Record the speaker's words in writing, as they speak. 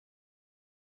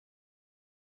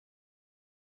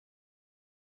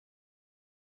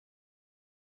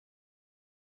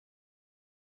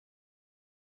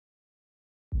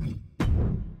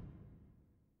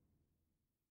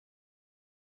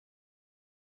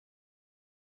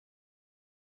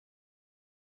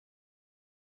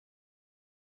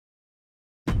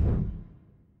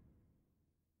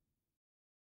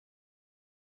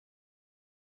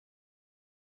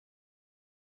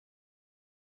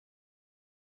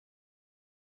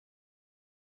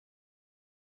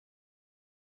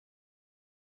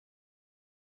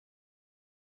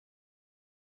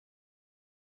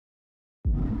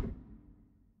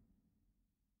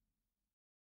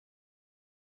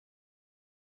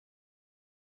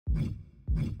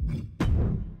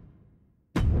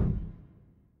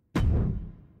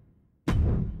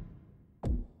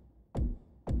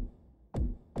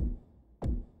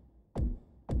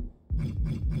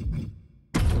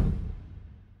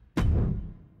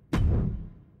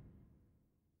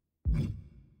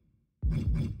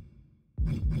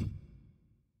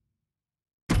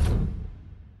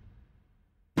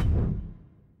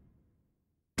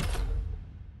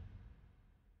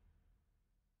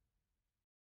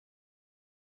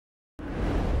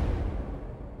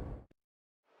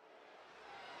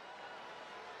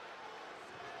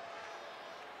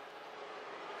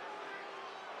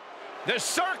The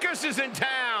circus is in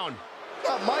town.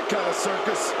 Not my kind of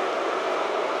circus.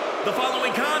 The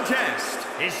following contest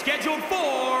is scheduled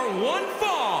for one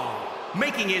fall.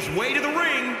 Making his way to the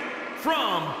ring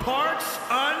from parts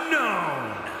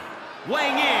unknown.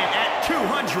 Weighing in at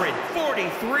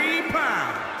 243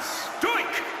 pounds,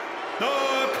 Doink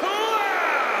the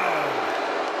Clown!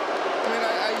 I mean,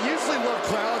 I usually love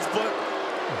clowns, but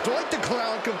Doink the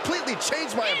Clown completely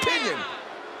changed my opinion.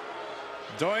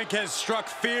 Doink has struck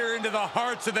fear into the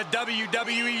hearts of the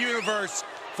WWE Universe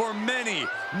for many,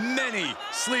 many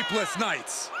sleepless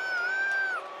nights.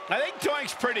 I think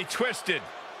Doink's pretty twisted.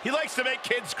 He likes to make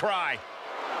kids cry.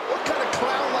 What kind of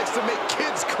clown likes to make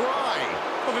kids cry?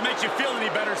 Well, if it makes you feel any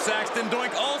better, Saxton,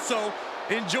 Doink also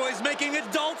enjoys making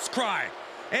adults cry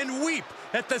and weep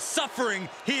at the suffering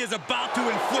he is about to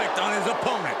inflict on his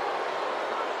opponent.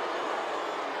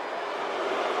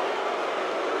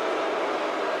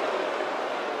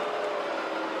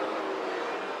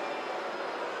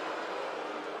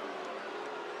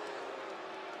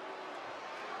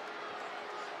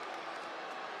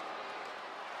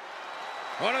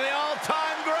 One of the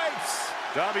all-time greats.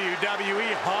 WWE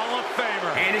Hall of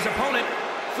Famer. And his opponent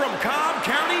from Cobb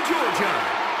County, Georgia,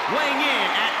 weighing in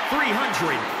at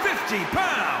 350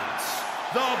 pounds,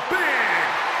 the Big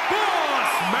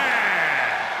Boss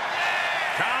Man.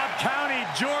 Cobb County,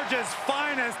 Georgia's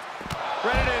finest,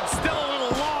 ready to instill a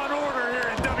little law and order here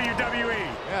in WWE.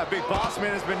 Yeah, Big Boss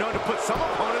Man has been known to put some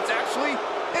opponents actually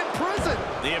in prison.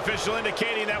 The official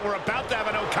indicating that we're about to have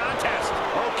a no contest.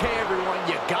 Okay, everyone,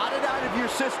 you got it out of your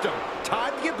system.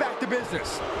 Time to get back to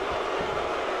business.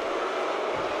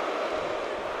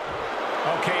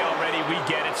 Okay, already, we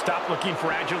get it. Stop looking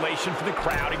for adulation from the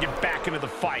crowd and get back into the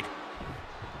fight.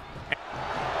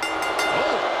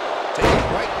 Oh, take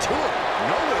it right to it.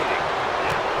 No waiting.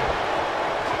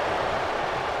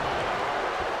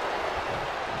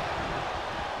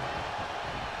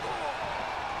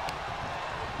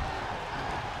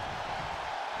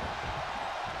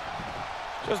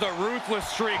 Just a ruthless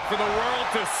streak for the world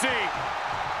to see.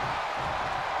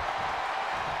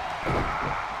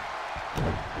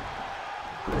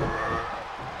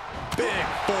 Big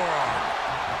forearm.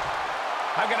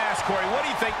 I'm going to ask Corey, what do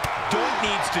you think Doink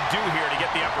needs to do here to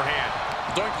get the upper hand?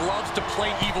 Doink loves to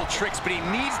play evil tricks, but he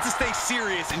needs to stay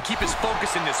serious and keep his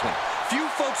focus in this one. Few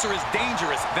folks are as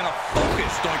dangerous than a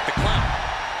focused Doink the Clown.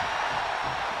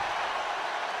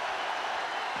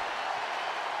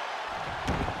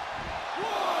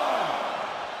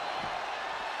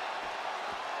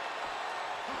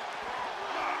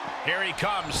 Here he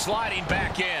comes, sliding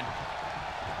back in.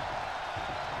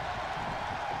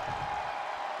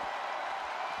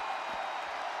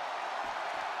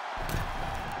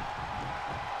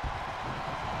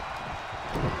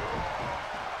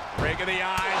 Break of the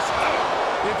eyes.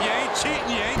 If you ain't cheating,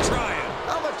 you ain't trying.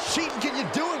 How much cheating can you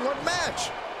do in one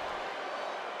match?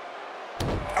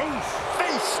 Oh,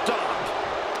 face stomped.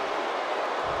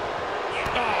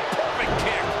 Oh, perfect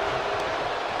kick.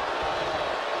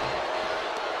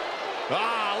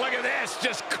 Ah, look at this,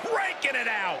 just cranking it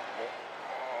out.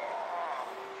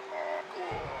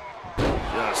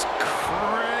 Just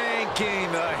cranking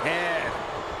the head.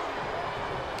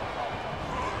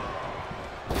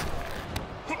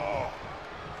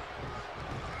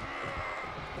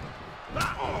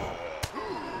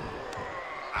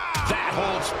 That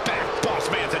holds back Boss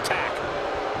Man's attack.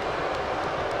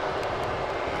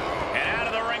 And out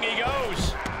of the ring he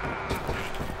goes.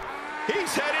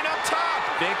 He's heading up top.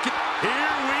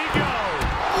 Here we go.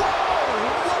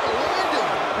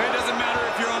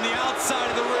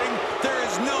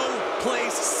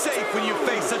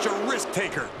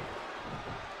 taker.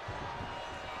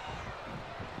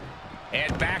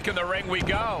 And back in the ring we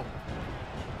go.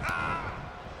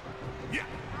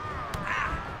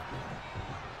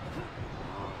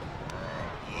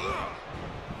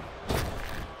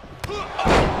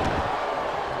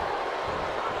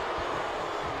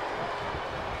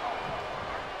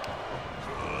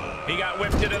 He got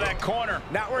whipped into that corner.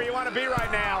 Not where you want to be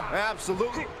right now.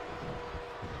 Absolutely.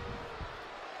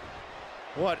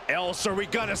 What else are we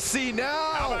gonna see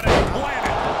now? How about a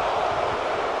planet?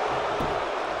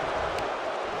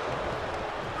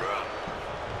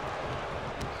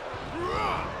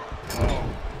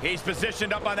 He's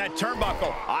positioned up on that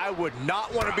turnbuckle. I would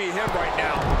not want to be him right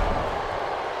now.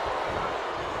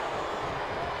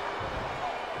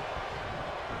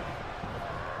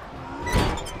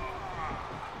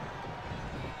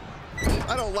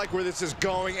 I don't like where this is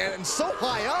going, and so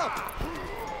high up.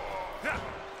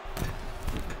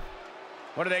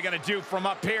 What are they going to do from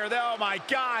up here? Oh, my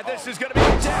God, this is going to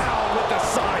be down with the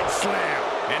side slam.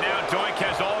 And now Doink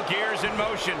has all gears in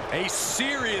motion. A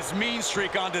serious mean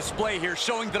streak on display here,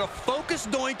 showing that a focused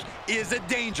Doink is a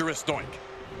dangerous Doink.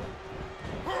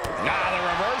 Now the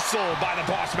reversal by the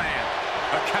boss man.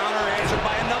 A counter answered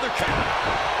by another counter.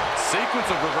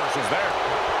 Sequence of reversals there.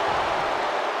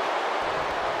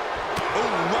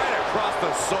 Ooh, right across the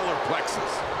solar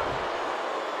plexus.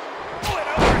 Oh, an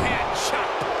overhand chop.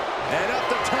 And up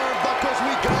the turnbuckles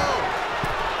we go.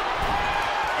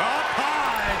 Up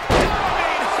high.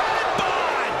 Diving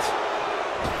headbutt.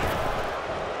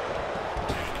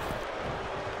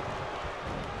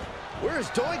 Where is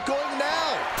Doink going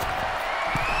now?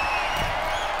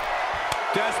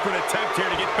 Desperate attempt here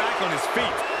to get back on his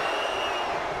feet.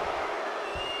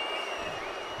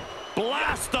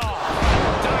 Blast off.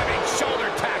 Diving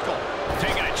shoulder tackle.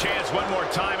 Taking a chance one more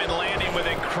time and landing with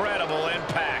incredible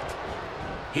impact.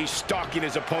 He's stalking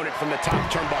his opponent from the top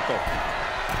turnbuckle.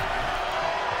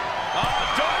 Oh,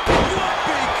 Doink.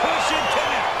 Whoopee cushion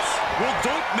connects. Will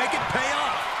Doink make it pay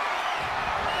off?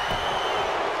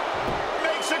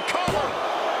 Makes a cover.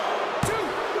 2,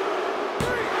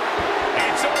 3.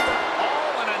 It's over.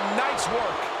 All in a night's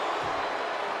work.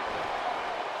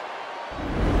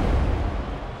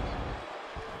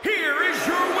 Here is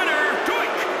your winner,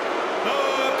 Doink.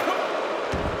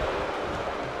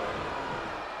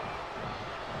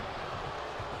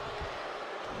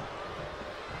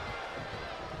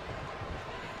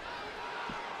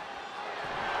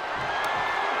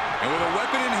 And with a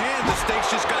weapon in hand, the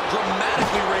stakes just got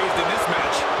dramatically raised in this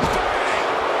match. Bang!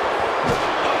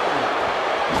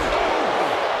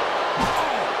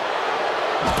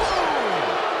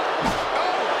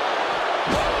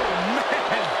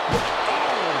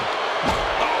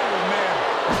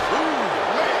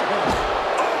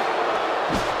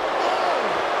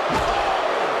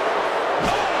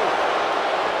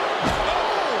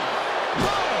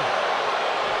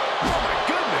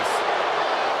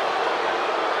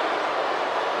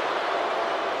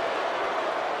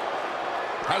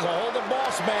 Has a hold of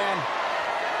boss man.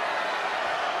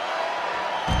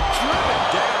 Driven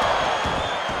down.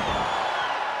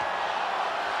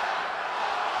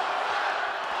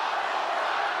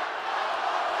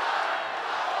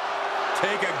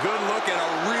 Take a good look at a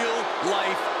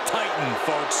real-life Titan,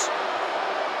 folks.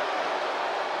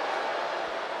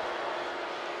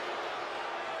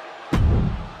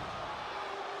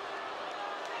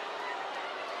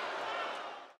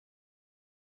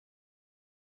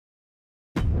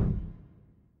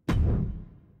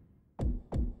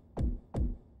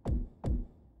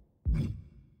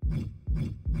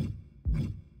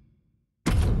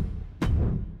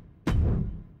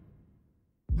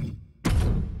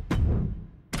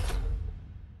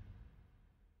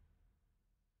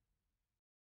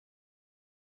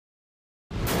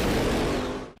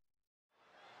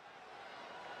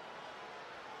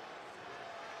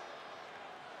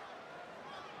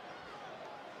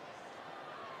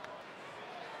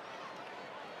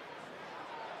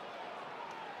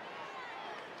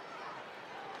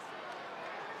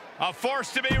 A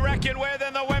force to be reckoned with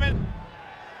in the women.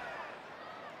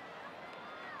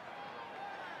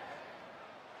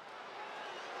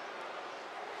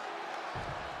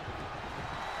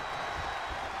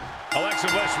 Alexa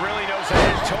Bliss really knows how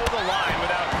to toe the line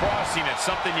without crossing it.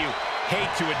 Something you hate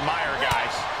to admire,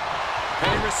 guys.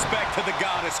 Pay respect to the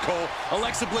goddess, Cole.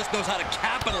 Alexa Bliss knows how to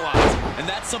capitalize, and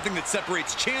that's something that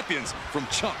separates champions from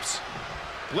chumps.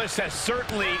 Bliss has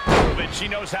certainly proven she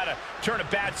knows how to turn a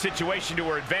bad situation to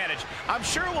her advantage. I'm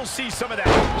sure we'll see some of that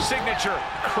signature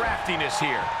craftiness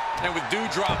here. And with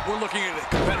Doudrop, we're looking at a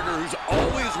competitor who's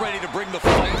always ready to bring the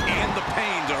fight and the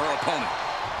pain to her opponent.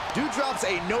 Doudrop's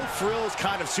a no-frills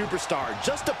kind of superstar,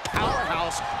 just a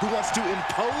powerhouse who wants to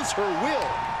impose her will.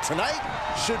 Tonight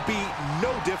should be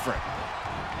no different.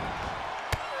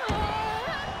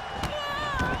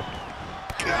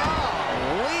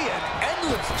 Golly, an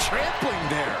endless trampling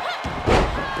there.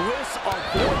 Bliss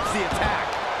avoids the attack.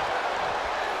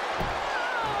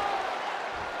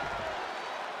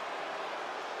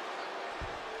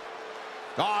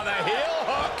 Oh, the heel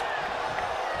hook.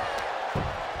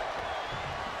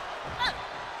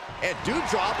 And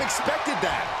Doudrop expected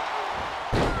that.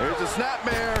 There's a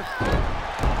snapmare.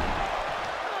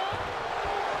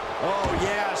 Oh,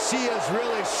 yeah, she is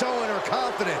really showing her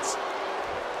confidence.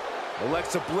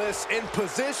 Alexa Bliss in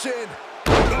position.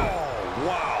 Oh,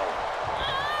 wow.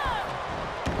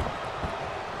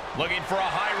 Looking for a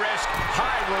high-risk,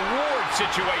 high-reward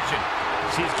situation.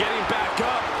 She's getting back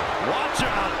up. Watch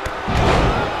out.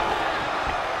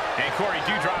 And Corey,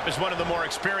 Doudrop is one of the more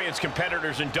experienced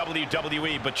competitors in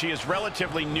WWE, but she is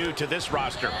relatively new to this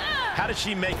roster. How does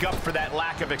she make up for that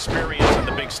lack of experience on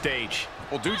the big stage?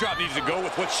 Well, Doudrop needs to go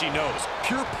with what she knows.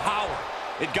 Pure power.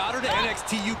 It got her to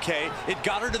NXT UK. It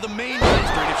got her to the main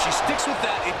roster. And if she sticks with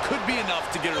that, it could be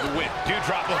enough to get her the win.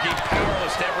 Doudrop looking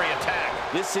powerless to every attack.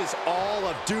 This is all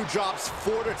of Doudrop's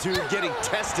fortitude getting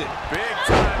tested. Big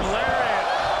time lariat.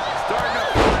 Starting to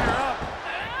fire up.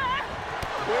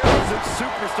 Where is this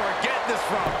superstar getting this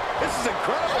from? This is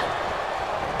incredible.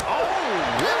 Oh,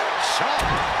 what a shot.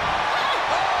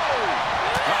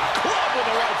 Oh, A club with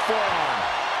the right forearm.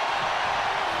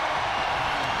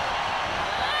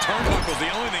 Turnbuckle's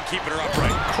the only thing keeping her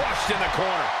upright. Crushed in the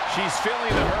corner. She's feeling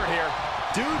the hurt here.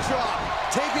 Doudrop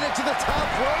taking it to the top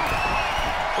rope.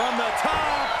 From the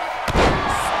top.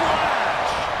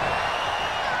 Splash.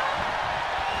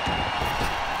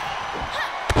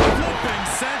 Flipping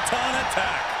senton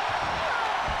attack.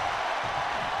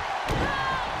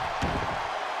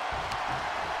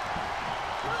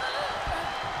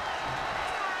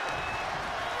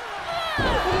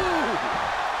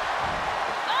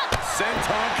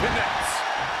 Senton connects.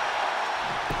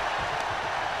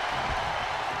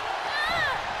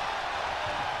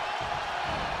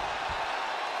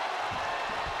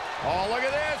 Oh, look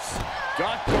at this.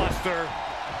 Gutbuster.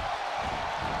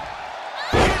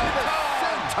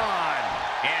 Senton.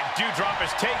 And Doudrop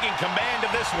is taking command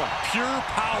of this one. Pure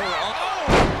power. Oh,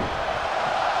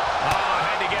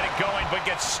 had to get it going, but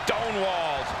gets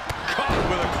stonewalled. Caught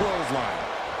with a clothesline.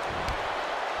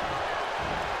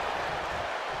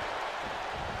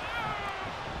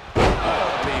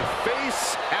 The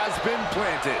face has been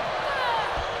planted.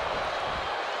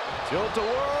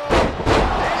 Tilt-a-whirl.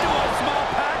 Into a small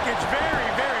package. Very,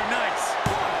 very nice.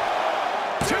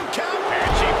 2 count.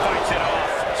 And she fights it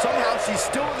off. Somehow she's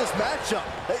still in this matchup.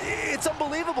 It's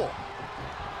unbelievable.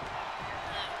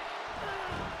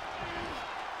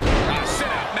 A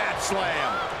sit-out mat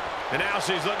slam. And now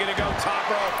she's looking to go top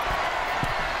rope.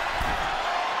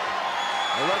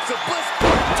 Alexa Bliss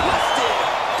twisted.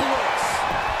 Bliss.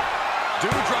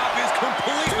 Doudrop is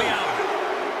completely out.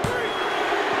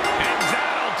 And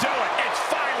that'll do it. It's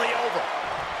finally over.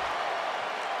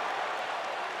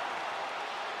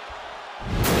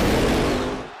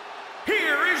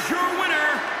 Here is your winner,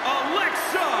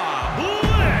 Alexa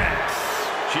Bliss.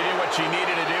 She did what she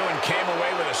needed to do and came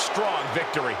away with a strong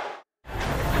victory.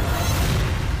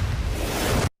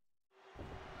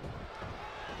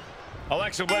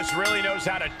 Alexa Bliss really knows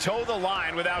how to toe the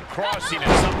line without crossing it.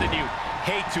 Something you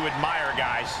hate to admire,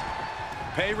 guys.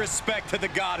 Pay respect to the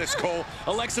goddess, Cole.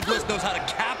 Alexa Bliss knows how to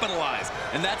capitalize,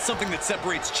 and that's something that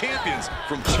separates champions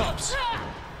from chumps.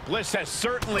 Bliss has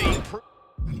certainly...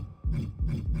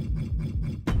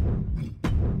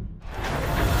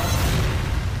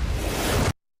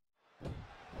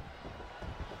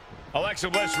 Alexa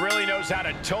Bliss really knows how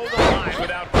to toe the line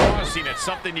without crossing it.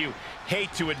 Something you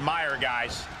hate to admire,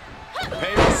 guys.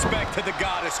 Pay respect to the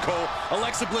goddess, Cole.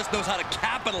 Alexa Bliss knows how to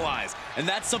capitalize, and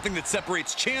that's something that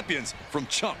separates champions from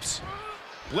chumps.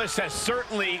 Bliss has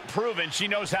certainly proven she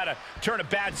knows how to turn a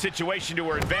bad situation to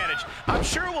her advantage. I'm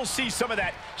sure we'll see some of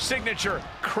that signature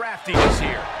craftiness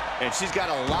here. And she's got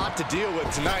a lot to deal with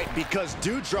tonight because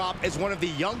Doudrop is one of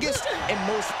the youngest and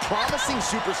most promising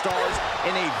superstars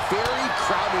in a very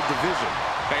crowded division.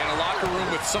 Hey, in a locker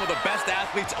room with some of the best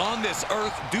athletes on this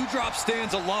earth, Doudrop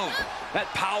stands alone.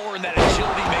 That power and that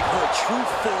agility make her a true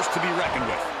force to be reckoned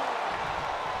with.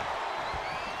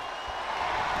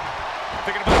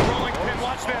 Thinking about rolling pin,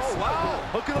 watch this. Oh, wow.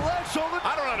 Look at the left shoulder.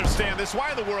 I don't understand this.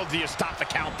 Why in the world do you stop the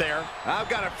count there? I've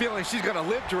got a feeling she's going to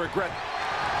live to regret.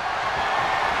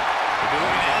 They're going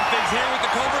to end things here with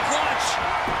the Cobra Clutch.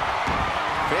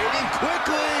 Fading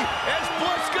quickly. Is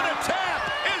Bliss going to tap?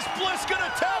 Is Bliss going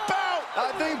to tap out?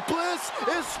 I think Bliss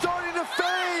is starting to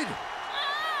fade.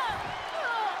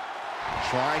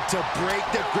 Trying to break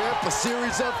the grip, a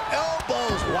series of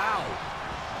elbows. Wow.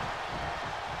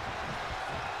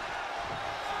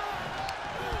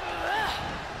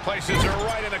 Places her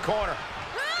right in the corner.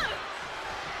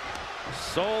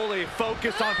 Solely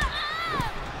focused on...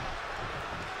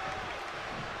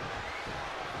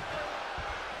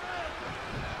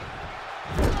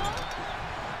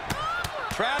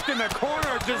 Trapped in the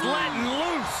corner, just letting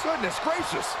loose. Goodness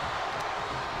gracious.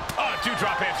 Oh,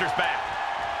 Doudrop answers back.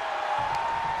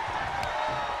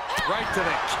 Right to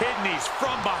the kidneys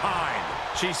from behind.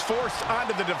 She's forced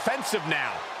onto the defensive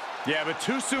now. Yeah, but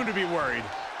too soon to be worried.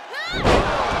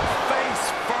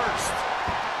 Face first.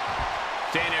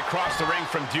 Dana across the ring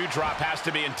from Doudrop has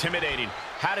to be intimidating.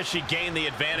 How does she gain the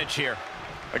advantage here?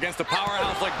 Against a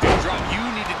powerhouse like Doudrop, you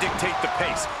need to dictate the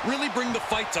pace. Really bring the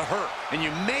fight to her, and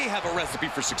you may have a recipe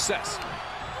for success.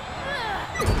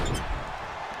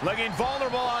 Looking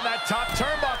vulnerable on that top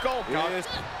turnbuckle. Yes.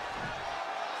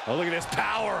 Oh, look at this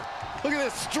power. Look at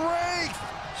this strength.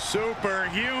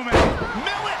 Superhuman.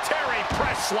 Military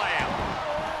press slam.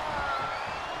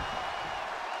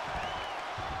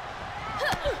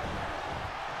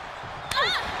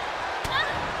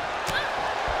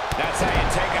 That's how you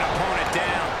take an opponent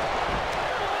down.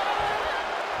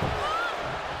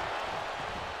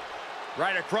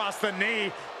 Right across the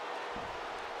knee.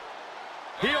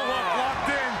 Heel hook locked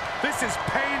in. This is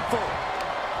painful.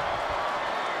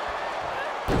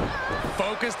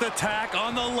 Focused attack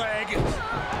on the leg.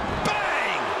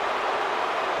 Bang!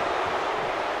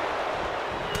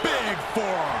 Big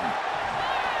forearm.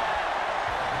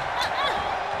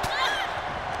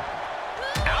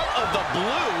 Out of the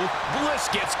blue, Bliss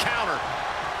gets countered.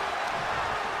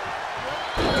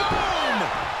 Boom!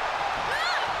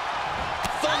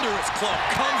 Thunderous club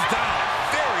comes down.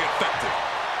 Very effective.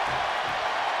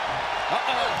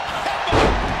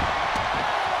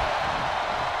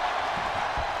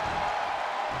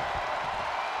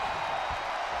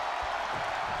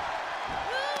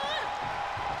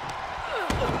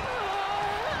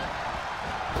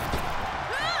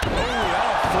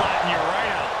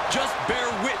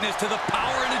 To the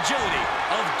power and agility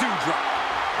of Doudrop.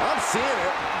 I'm seeing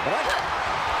it, but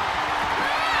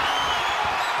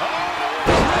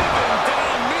driven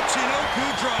down Michinoku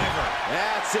driver.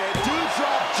 That's it.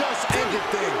 Doudrop just ended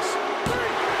things.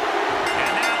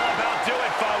 And that'll about do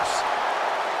it, folks.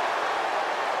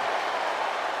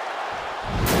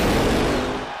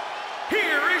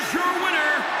 Here is your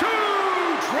winner,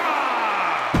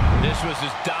 Doudrop. This was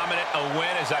as dominant a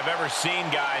win as I've ever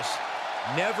seen, guys.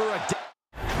 Never a day.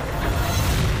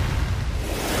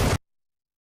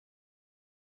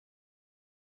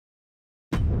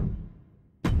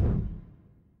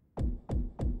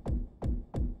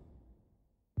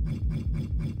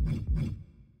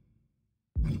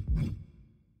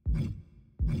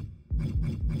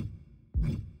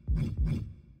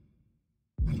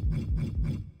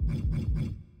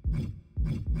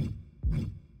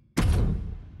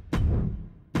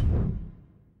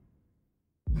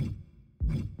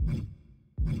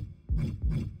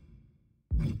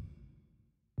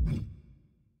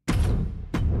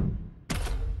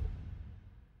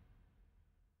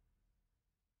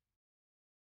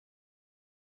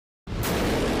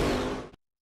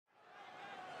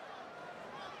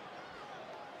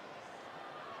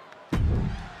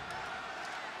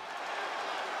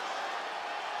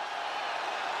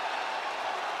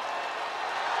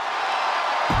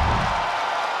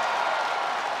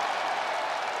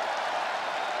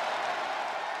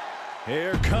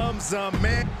 Here comes a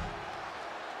man.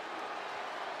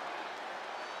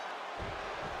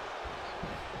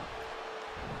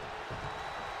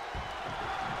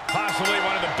 Possibly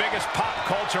one of the biggest pop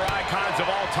culture icons of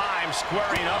all time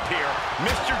squaring up here.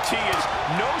 Mr. T is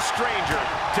no stranger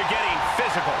to getting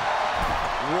physical.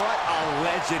 What a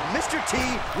legend. Mr. T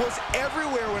was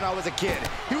everywhere when I was a kid.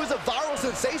 He was a viral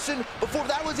sensation before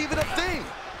that was even a thing.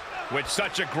 With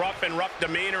such a gruff and rough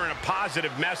demeanor and a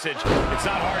positive message, it's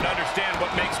not hard to understand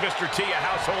what makes Mr. T a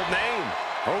household name.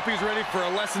 Hope he's ready for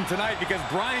a lesson tonight, because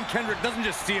Brian Kendrick doesn't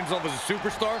just see himself as a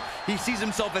superstar, he sees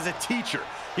himself as a teacher.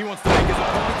 He wants to make his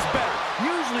opponents better,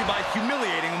 usually by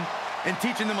humiliating them and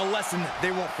teaching them a lesson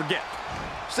they won't forget.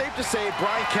 Safe to say,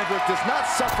 Brian Kendrick does not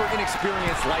suffer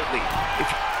inexperience lightly.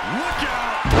 Look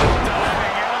out!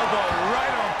 Diving elbow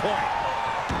right on point.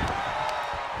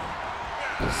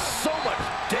 So much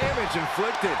damage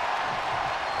inflicted.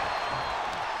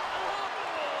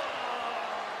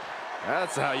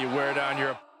 That's how you wear down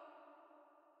your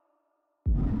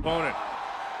opponent.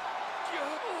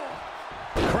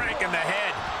 Crank in the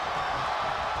head.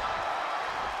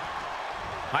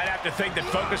 I'd have to think that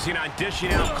focusing on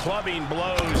dishing out clubbing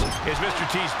blows is Mr.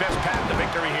 T's best path to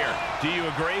victory here. Do you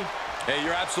agree? Hey,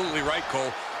 you're absolutely right,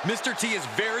 Cole. Mr. T is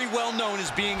very well known as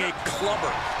being a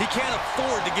clubber. He can't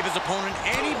afford to give his opponent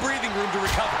any breathing room to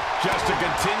recover. Just a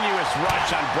continuous rush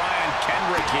on Brian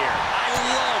Kendrick here. I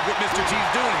love what Mr. T's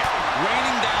doing here.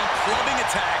 Raining down clubbing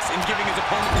attacks and giving his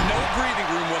opponent no breathing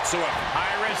room whatsoever.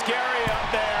 High-risk area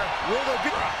up there. Will there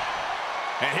be...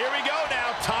 And here we go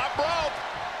now, top rope.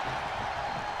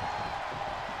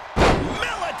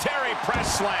 Military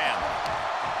press slam.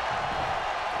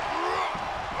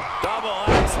 Double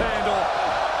axe handle.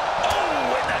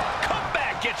 Oh, and the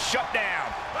comeback gets shut down.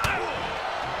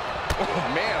 Oh,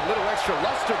 man, a little extra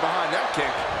luster behind that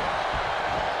kick.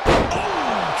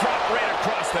 Oh, drop right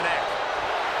across the neck.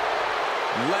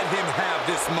 Let him have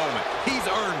this moment. He's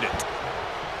earned it.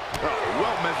 Oh,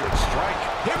 well-measured strike.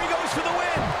 Here he goes for the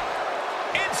win.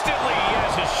 Instantly, he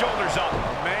has his shoulders up.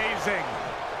 Amazing.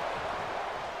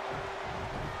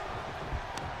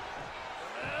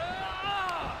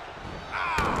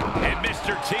 And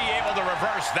Mr. T able to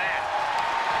reverse that.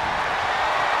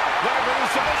 Looking for the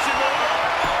submission move.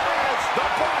 The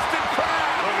Boston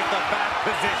Crab. Look at the back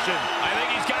position. I think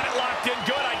he's got it locked in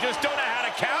good. I just don't know how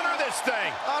to counter this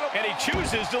thing. And he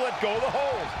chooses to let go of the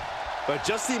hold. But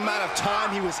just the amount of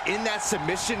time he was in that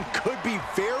submission could be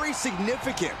very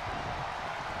significant.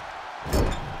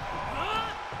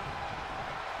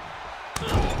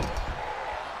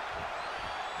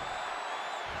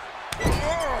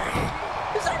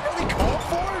 Is that really called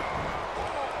for?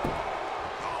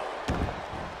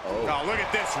 Oh, look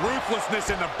at this ruthlessness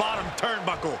in the bottom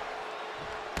turnbuckle.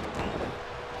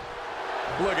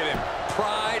 Look at him.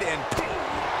 Pride and...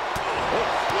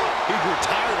 He grew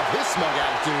tired of his smug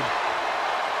attitude.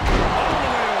 All the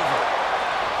way over.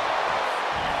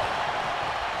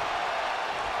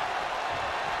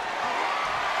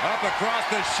 Up across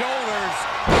the shoulders.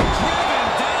 Driven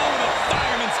down with a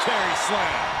fireman's carry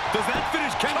slam. Does that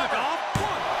finish Kendrick off?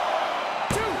 1,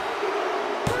 2,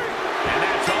 3. And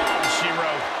that's all she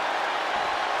wrote.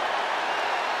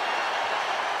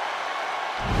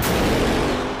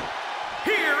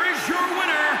 Here is your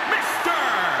winner, Mr.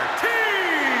 T.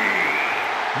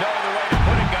 No other way to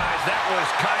put it, guys. That was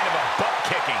kind of a butt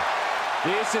kicking.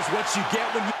 This is what you get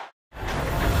when you...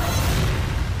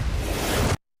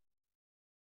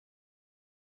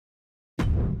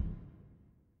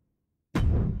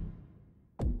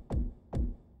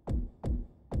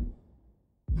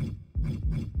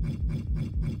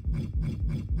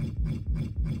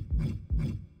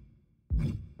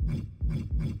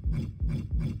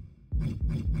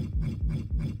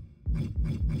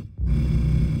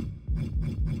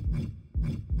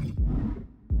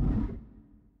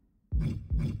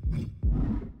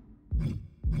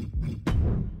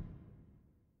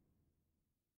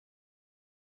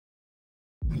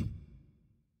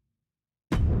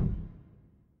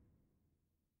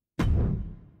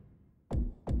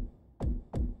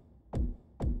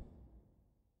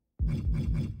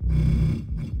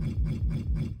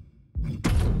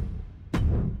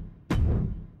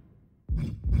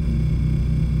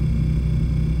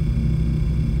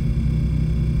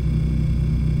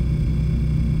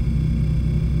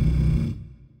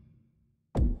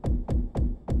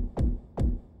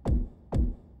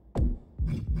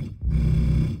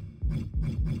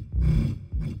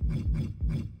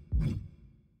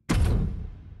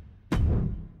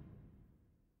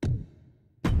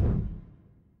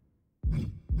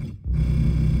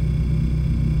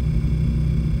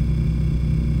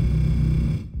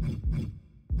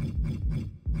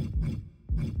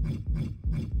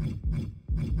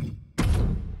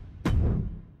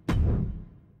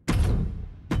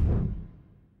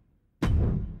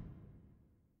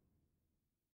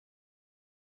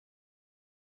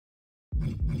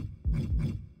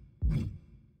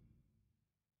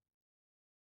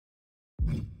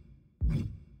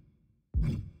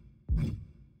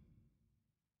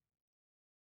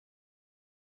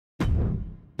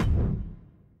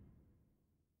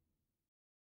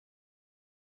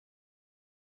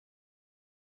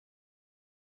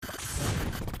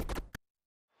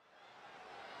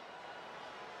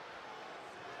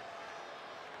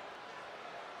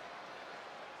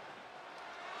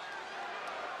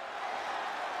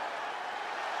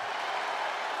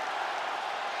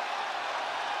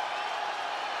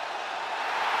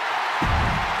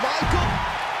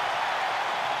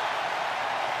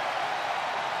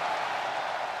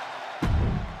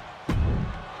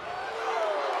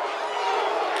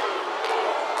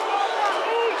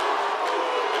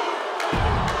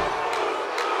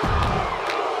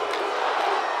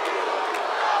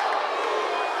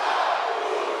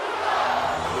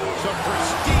 the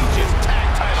prestigious tag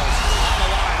titles on the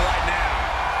line right now.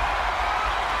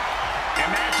 And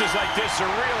matches like this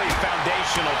are really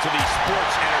foundational to the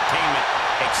sports entertainment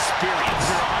experience.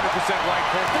 You're 100% right,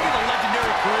 Cole. Think of the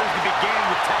legendary careers that began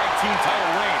with tag team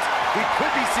title reigns. We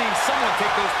could be seeing someone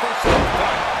take those first steps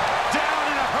back. Down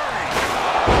in a hurry.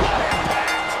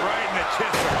 Impact right in the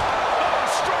kisser.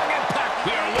 Oh, strong impact.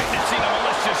 We are witnessing a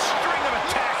malicious string of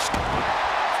attacks.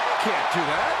 Can't do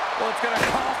that. Well, it's going to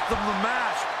cost them the match.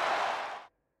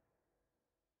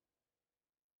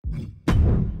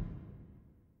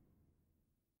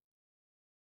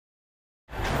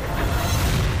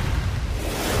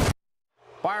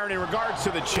 Byron, in regards to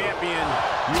the champion,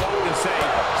 you often say,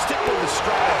 stick with the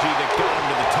strategy that got him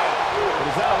to the title. But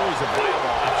is that always a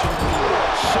viable option?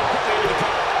 So quickly into the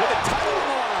cover with the title on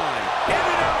the line. And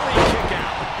an early kick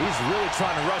out. He's really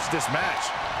trying to rush this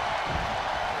match.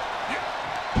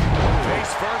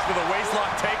 Face first with a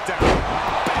waistlock takedown.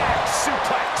 Back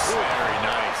suplex. Very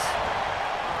nice.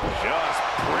 Just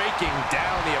breaking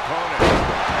down the opponent.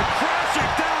 And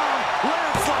crashing down.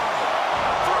 Landslide.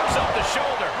 Throws up the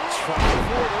shoulder. Trying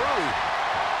forward early.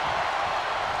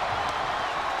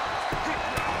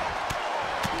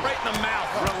 Right in the mouth.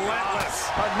 Relentless.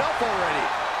 Enough already.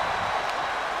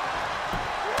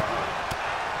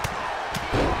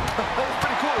 That was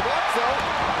pretty cool to watch, though.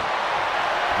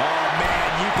 Oh, man,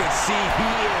 you can see he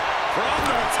is From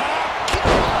the top.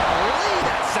 Golly,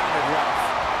 that sounded rough.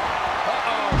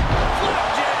 Uh-oh.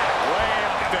 Flapjack. Way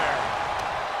up there.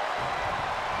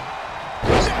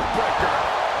 Neckbreaker.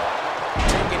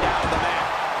 Taken down to the mat.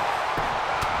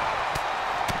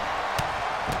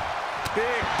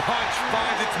 Big punch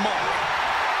finds its mark.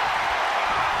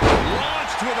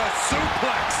 Launched with a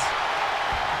suplex.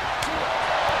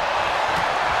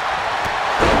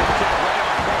 Kick right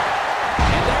on point.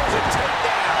 And there's a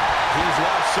takedown. He's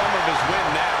lost some of his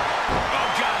wind now. Oh,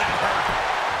 God, that hurt.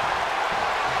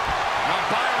 Now,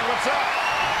 Byron, what's up?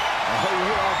 Oh,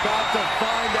 we're about to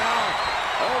find out.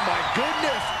 Oh, my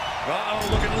goodness. Uh-oh,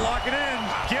 looking to lock it in.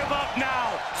 Give up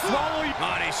now. Swallow.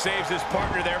 Oh, and he saves his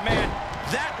partner there. Man,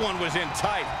 that one was in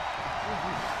tight.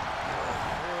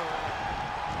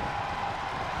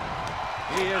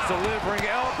 He is delivering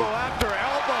elbow after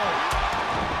elbow.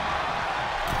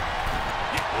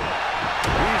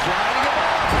 He's lining him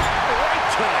up. Right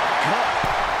to the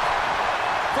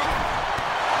gut.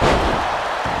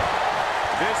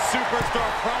 This superstar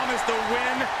promised a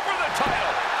win For the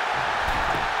title.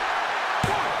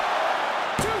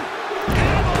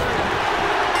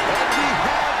 And we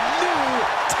have new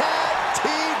tag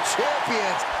team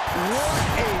champions. What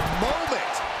a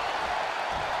moment.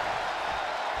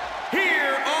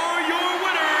 Here are your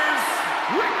winners,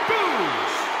 Rick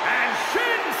Boogs and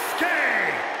Shinsuke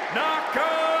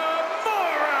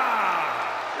Nakamura.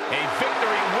 A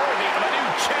victory worthy of a new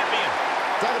champion.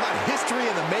 Talk about history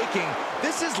in the making.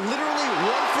 This is literally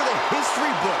one for the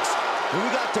history books. And we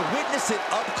got to witness it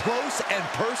up close and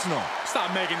personal.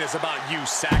 Stop making this about you,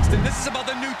 Saxton. This is about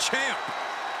the new champ.